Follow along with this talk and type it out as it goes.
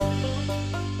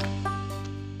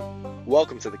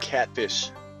Welcome to the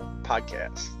Catfish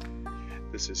Podcast.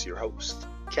 This is your host,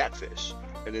 Catfish,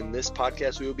 and in this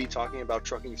podcast we will be talking about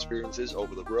trucking experiences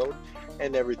over the road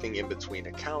and everything in between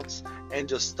accounts and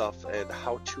just stuff and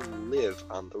how to live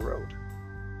on the road.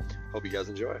 Hope you guys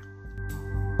enjoy.